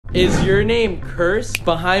Is your name cursed?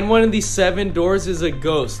 Behind one of these 7 doors is a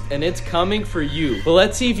ghost, and it's coming for you. But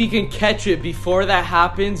let's see if you can catch it before that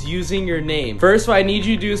happens using your name. First, what I need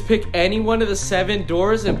you to do is pick any one of the 7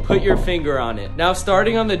 doors and put your finger on it. Now,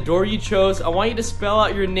 starting on the door you chose, I want you to spell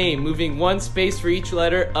out your name, moving 1 space for each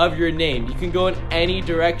letter of your name. You can go in any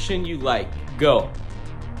direction you like. Go.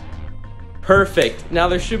 Perfect. Now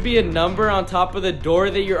there should be a number on top of the door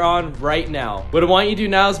that you're on right now. What I want you to do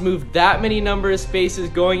now is move that many number of spaces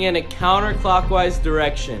going in a counterclockwise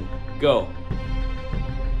direction. Go.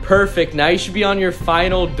 Perfect. Now you should be on your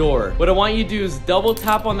final door. What I want you to do is double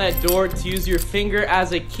tap on that door to use your finger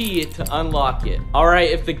as a key to unlock it. Alright,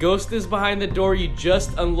 if the ghost is behind the door you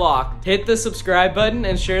just unlocked, hit the subscribe button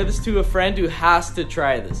and share this to a friend who has to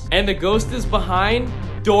try this. And the ghost is behind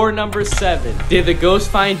door number 7. Did the ghost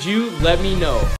find you? Let me know.